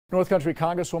North Country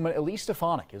Congresswoman Elise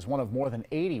Stefanik is one of more than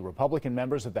 80 Republican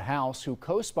members of the House who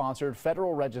co-sponsored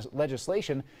federal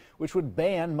legislation which would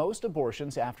ban most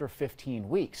abortions after 15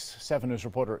 weeks. 7 News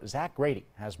reporter Zach Grady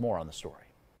has more on the story.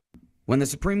 When the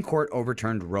Supreme Court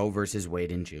overturned Roe v.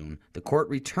 Wade in June, the court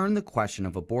returned the question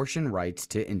of abortion rights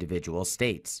to individual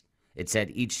states. It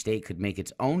said each state could make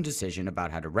its own decision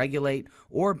about how to regulate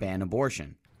or ban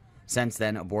abortion. Since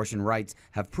then, abortion rights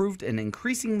have proved an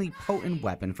increasingly potent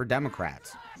weapon for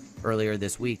Democrats. Earlier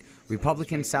this week,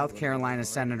 Republican South Carolina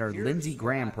Senator Lindsey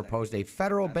Graham proposed a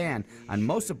federal ban on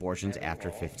most abortions after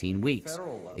 15 weeks,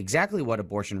 exactly what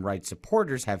abortion rights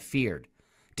supporters have feared.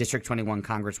 District 21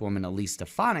 Congresswoman Elise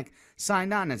Stefanik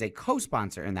signed on as a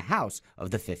co-sponsor in the House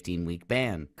of the 15-week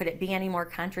ban. Could it be any more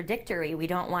contradictory? We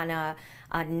don't want a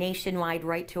nationwide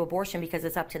right to abortion because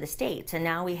it's up to the states. And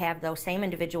now we have those same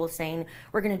individuals saying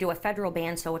we're going to do a federal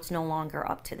ban so it's no longer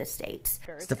up to the states.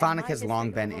 Stefanik has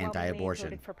long been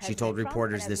anti-abortion. She told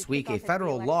reporters this week a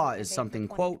federal law is something,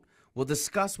 quote, we'll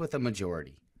discuss with a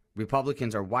majority.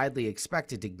 Republicans are widely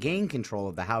expected to gain control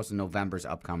of the House in November's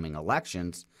upcoming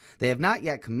elections. They have not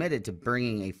yet committed to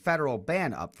bringing a federal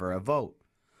ban up for a vote.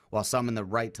 While some in the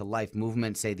Right to Life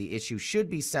movement say the issue should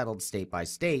be settled state by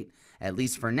state, at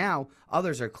least for now,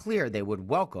 others are clear they would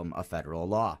welcome a federal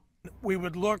law. We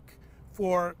would look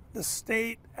for the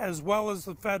state as well as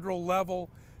the federal level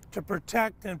to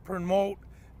protect and promote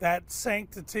that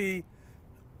sanctity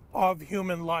of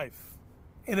human life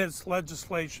in its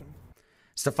legislation.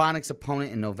 Stefanik's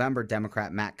opponent in November,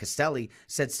 Democrat Matt Castelli,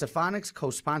 said Stefanik's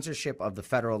co-sponsorship of the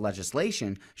federal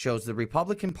legislation shows the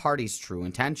Republican Party's true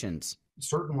intentions.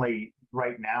 Certainly,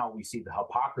 right now, we see the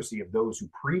hypocrisy of those who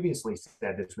previously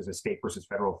said this was a state versus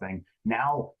federal thing,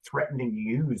 now threatening to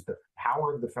use the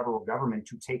power of the federal government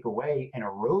to take away and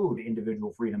erode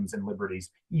individual freedoms and liberties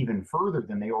even further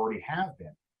than they already have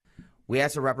been. We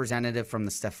asked a representative from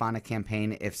the Stefanik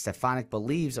campaign if Stefanik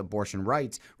believes abortion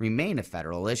rights remain a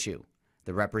federal issue.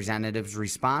 The representative's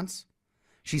response?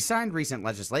 She signed recent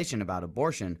legislation about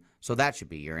abortion, so that should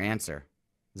be your answer.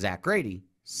 Zach Grady,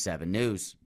 7 News.